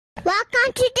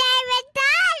Welcome to David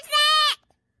Does It!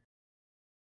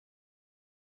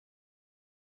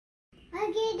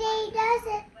 Okay, David Does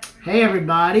It. Hey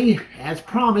everybody, as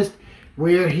promised,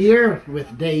 we're here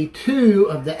with day 2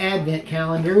 of the Advent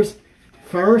calendars.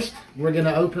 First, we're going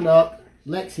to open up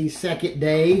Lexie's second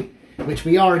day, which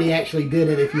we already actually did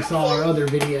it if you saw our other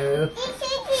video.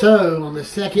 So, on the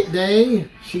second day,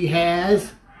 she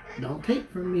has, don't take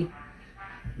from me,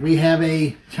 we have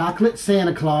a chocolate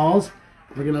Santa Claus.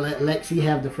 We're going to let Lexie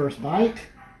have the first bite.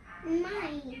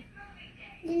 Mine.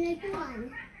 The next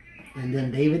one. And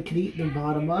then David can eat the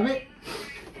bottom of it.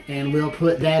 And we'll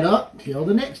put that up till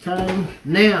the next time.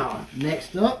 Now,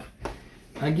 next up,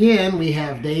 again, we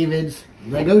have David's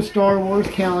Lego Star Wars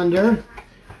calendar.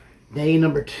 Day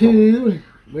number 2.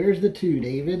 Where's the 2,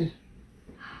 David?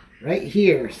 Right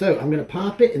here. So, I'm going to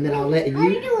pop it, and then I'll let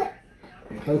you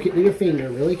poke it with your finger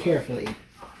really carefully.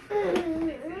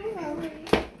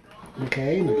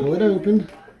 Okay, and pull it open.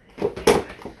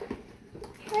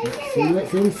 Let's see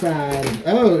what's inside.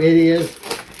 Oh, it is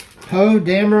Poe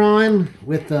Dameron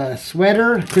with a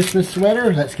sweater, Christmas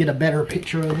sweater. Let's get a better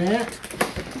picture of that.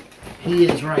 He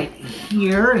is right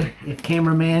here, if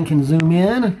cameraman can zoom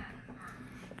in.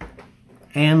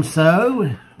 And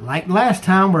so, like last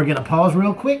time, we're going to pause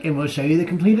real quick and we'll show you the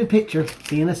completed picture.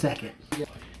 See you in a second.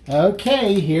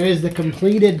 Okay, here is the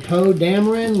completed Poe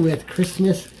Dameron with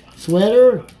Christmas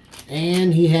sweater.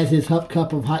 And he has his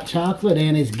cup of hot chocolate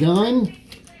and his gun.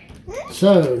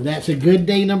 So, that's a good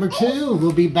day number 2.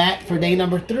 We'll be back for day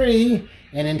number 3.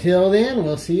 And until then,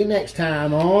 we'll see you next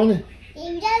time on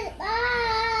David Does It.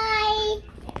 Bye.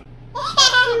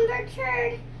 Number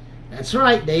 3. That's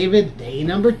right, David. Day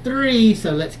number 3.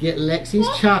 So let's get Lexie's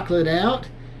chocolate out.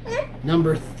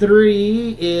 Number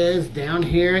 3 is down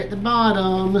here at the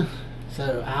bottom.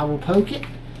 So I will poke it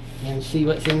and see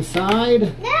what's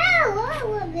inside. No, I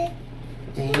love it.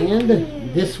 And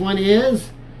this one is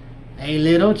a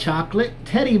little chocolate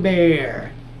teddy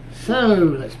bear. So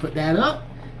let's put that up.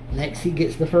 Lexie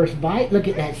gets the first bite. Look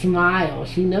at that smile.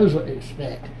 She knows what to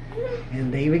expect.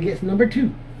 And David gets number 2.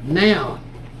 Now,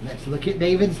 let's look at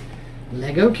David's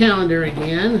Lego calendar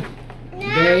again.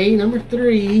 Day number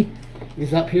 3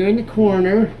 is up here in the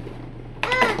corner.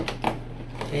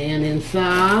 And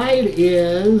inside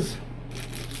is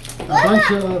a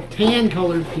bunch of tan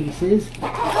colored pieces.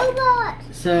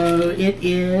 So it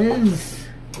is,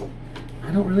 I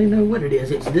don't really know what it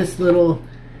is. It's this little,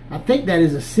 I think that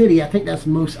is a city. I think that's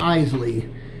Mos Eisley.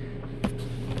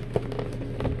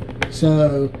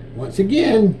 So once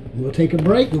again, we'll take a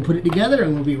break. We'll put it together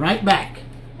and we'll be right back.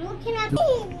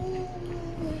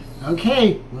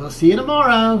 Okay, we'll see you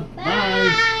tomorrow.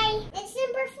 Bye. It's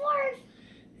number 4.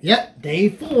 Yep, day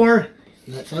 4.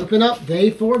 Let's open up day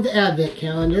 4 of the Advent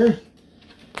calendar.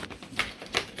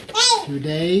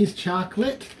 Today's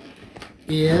chocolate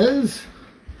is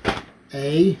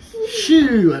a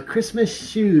shoe, a Christmas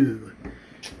shoe.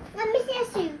 Let me see a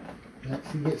shoe.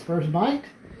 Lexie gets first bite.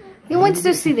 He wants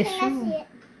to see the shoe.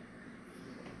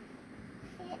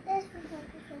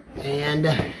 And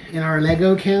in our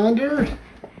Lego calendar,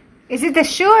 Is it the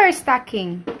shoe or a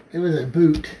stocking? it was a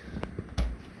boot.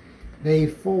 Day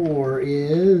 4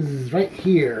 is right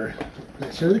here.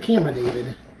 Let's show the camera,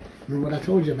 David. Remember what I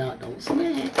told you about, don't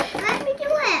snatch. Let me do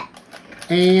it.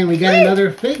 And we got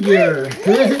another figure.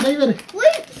 Who is it, David?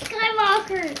 Luke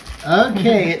Skywalker.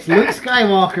 Okay, it's Luke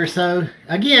Skywalker. So,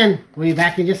 again, we'll be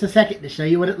back in just a second to show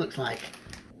you what it looks like.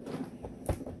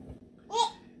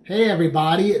 Hey,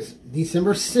 everybody. It's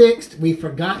December 6th. We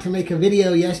forgot to make a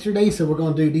video yesterday, so we're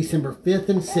going to do December 5th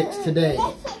and 6th today.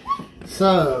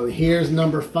 So, here's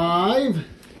number 5.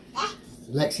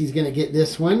 Lexie's going to get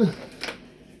this one.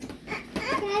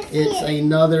 It's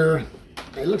another,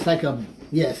 it looks like a,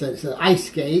 yes, it's an ice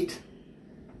skate.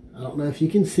 I don't know if you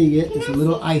can see it. It's a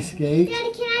little ice skate.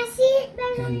 Daddy, can I see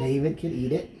it? And David can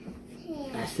eat it.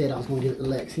 I said I was going to give it to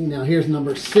Lexie. Now here's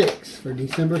number 6 for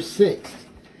December 6th.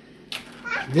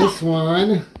 This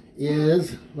one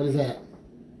is, what is that?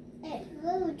 It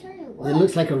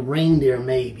looks like a reindeer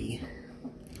maybe.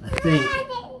 I think.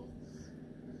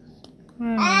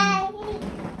 There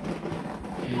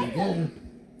you go.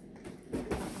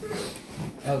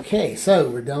 Okay, so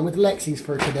we're done with Lexie's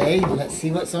for today. Let's see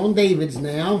what's on David's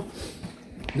now.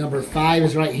 Number 5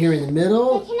 is right here in the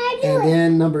middle. And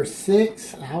then number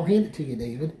 6, I'll hand it to you,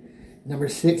 David. Number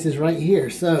 6 is right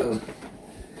here. So,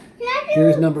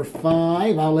 here's number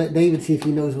 5. I'll let David see if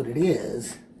he knows what it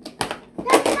is.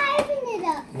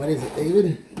 What is it,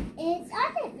 David? I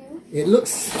don't know. It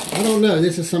looks, I don't know.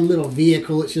 This is some little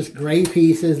vehicle. It's just gray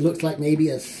pieces. Looks like maybe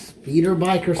a speeder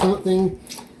bike or something.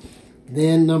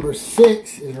 Then number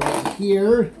 6 is right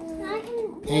here.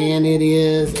 And it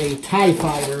is a TIE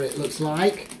fighter, it looks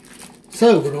like.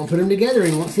 So we're going to put them together,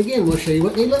 and once again, we'll show you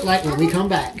what they look like when we come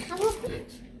back.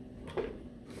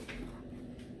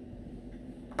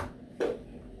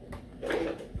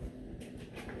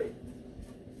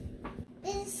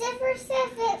 December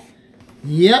 7th.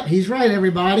 Yep, he's right,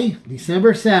 everybody.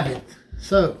 December 7th.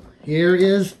 So here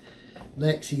is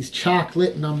Lexie's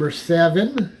chocolate number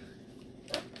 7.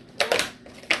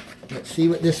 Let's see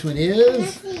what this one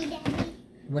is.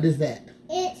 What is that?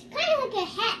 It's kind of like a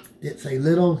hat. It's a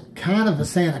little, kind of a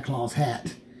Santa Claus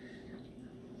hat.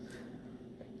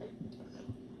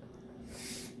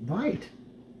 Right.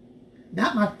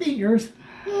 Not my fingers.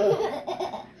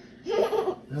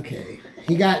 Okay.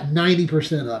 He got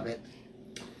 90% of it.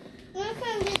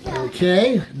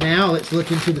 Okay. Now let's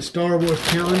look into the Star Wars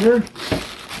calendar.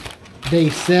 Day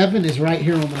 7 is right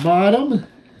here on the bottom.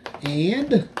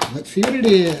 And let's see what it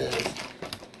is.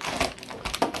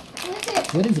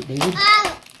 What is it, David?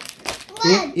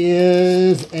 It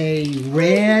is a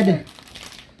red,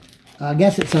 I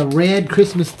guess it's a red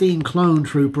Christmas themed clone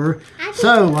trooper.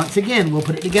 So, once again, we'll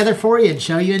put it together for you and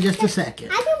show you in just a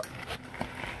second.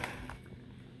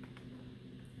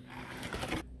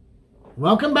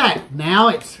 Welcome back. Now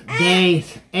it's day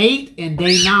 8 and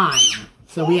day 9.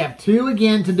 So we have 2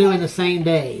 again to do in the same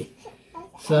day.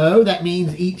 So that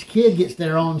means each kid gets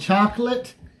their own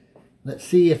chocolate. Let's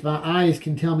see if my eyes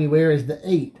can tell me where is the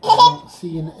 8. I don't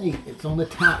see an 8. It's on the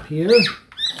top here.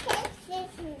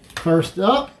 First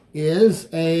up is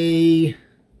a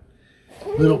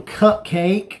little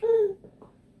cupcake.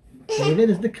 David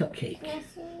is the cupcake.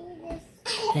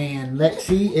 And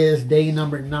Lexie is day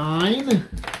number 9.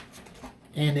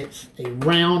 And it's a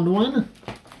round one.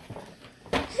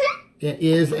 It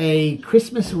is a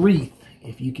Christmas wreath,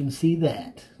 if you can see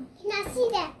that. Can I see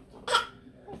that?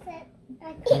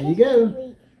 There you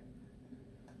go.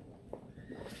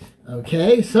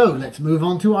 Okay, so let's move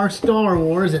on to our Star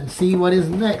Wars and see what is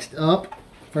next up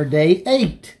for day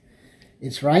 8.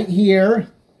 It's right here.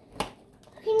 Can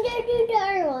you do the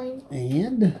other one?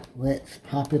 And let's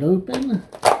pop it open.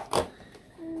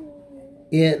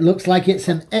 It looks like it's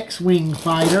an X-Wing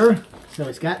fighter. So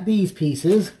it's got these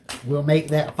pieces. We'll make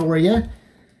that for you.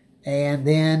 And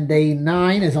then day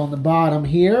 9 is on the bottom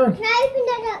here. Can I open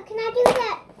that up? Can I do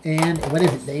that? And what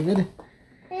is it, David?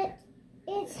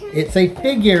 It's a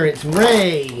figure. It's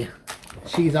Rey.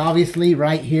 She's obviously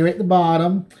right here at the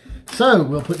bottom. So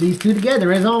we'll put these 2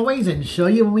 together as always and show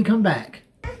you when we come back.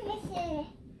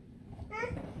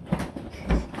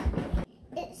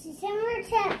 It's December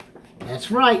 10th. That's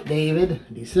right, David.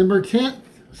 December 10th.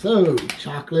 So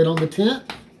chocolate on the 10th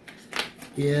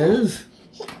is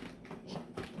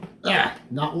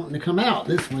not wanting to come out,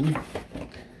 this one.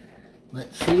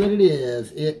 Let's see what it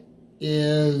is. It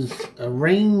is a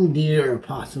reindeer,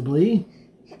 possibly.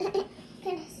 Can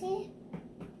I see?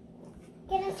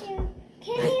 Can I see?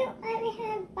 Can you let me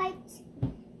have bites?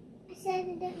 I said I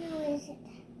didn't know what is it.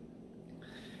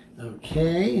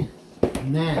 Okay.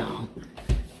 Now,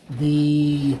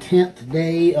 the 10th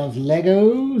day of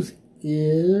Legos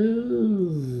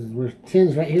is... Where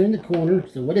 10's right here in the corner.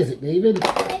 So what is it, David?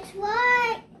 It's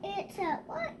what? It's a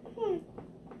what?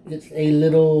 It's a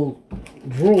little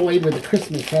droid with a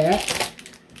Christmas hat.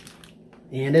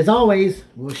 And as always,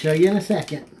 we'll show you in a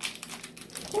second.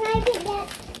 Can I get that?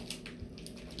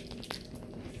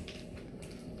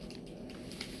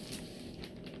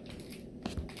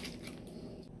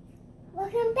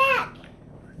 Welcome back.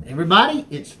 Everybody,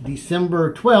 it's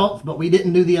December 12th, but we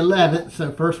didn't do the 11th,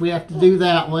 so first we have to do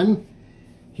that one.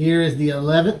 Here is the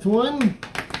 11th one.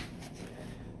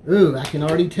 Ooh, I can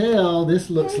already tell this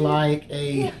looks like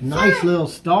a nice little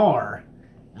star.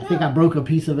 I think I broke a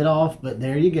piece of it off, but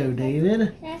there you go,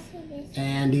 David.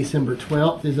 And December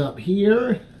 12th is up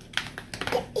here.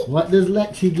 What does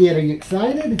Lexie get? Are you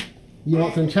excited? You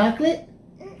want some chocolate?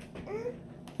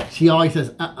 She always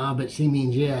says but she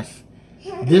means yes.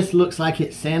 This looks like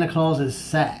it's Santa Claus's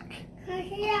sack.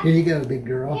 Here you go, big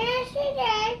girl.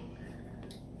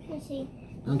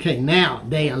 Okay, now,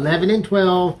 day 11 and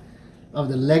 12 of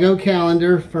the Lego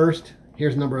calendar. First,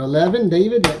 here's number 11.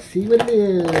 David, let's see what it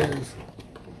is.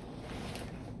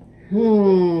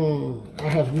 I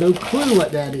have no clue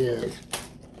what that is.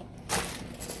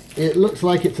 It looks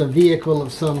like it's a vehicle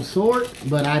of some sort,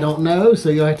 but I don't know, so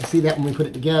you'll have to see that when we put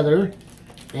it together.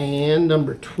 And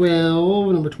number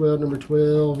 12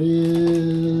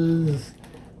 is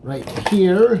right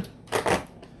here.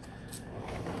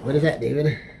 What is that,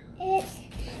 David?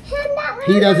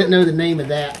 He doesn't know the name of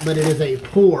that, but it is a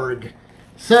Porg.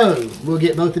 So, we'll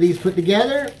get both of these put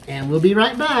together, and we'll be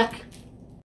right back.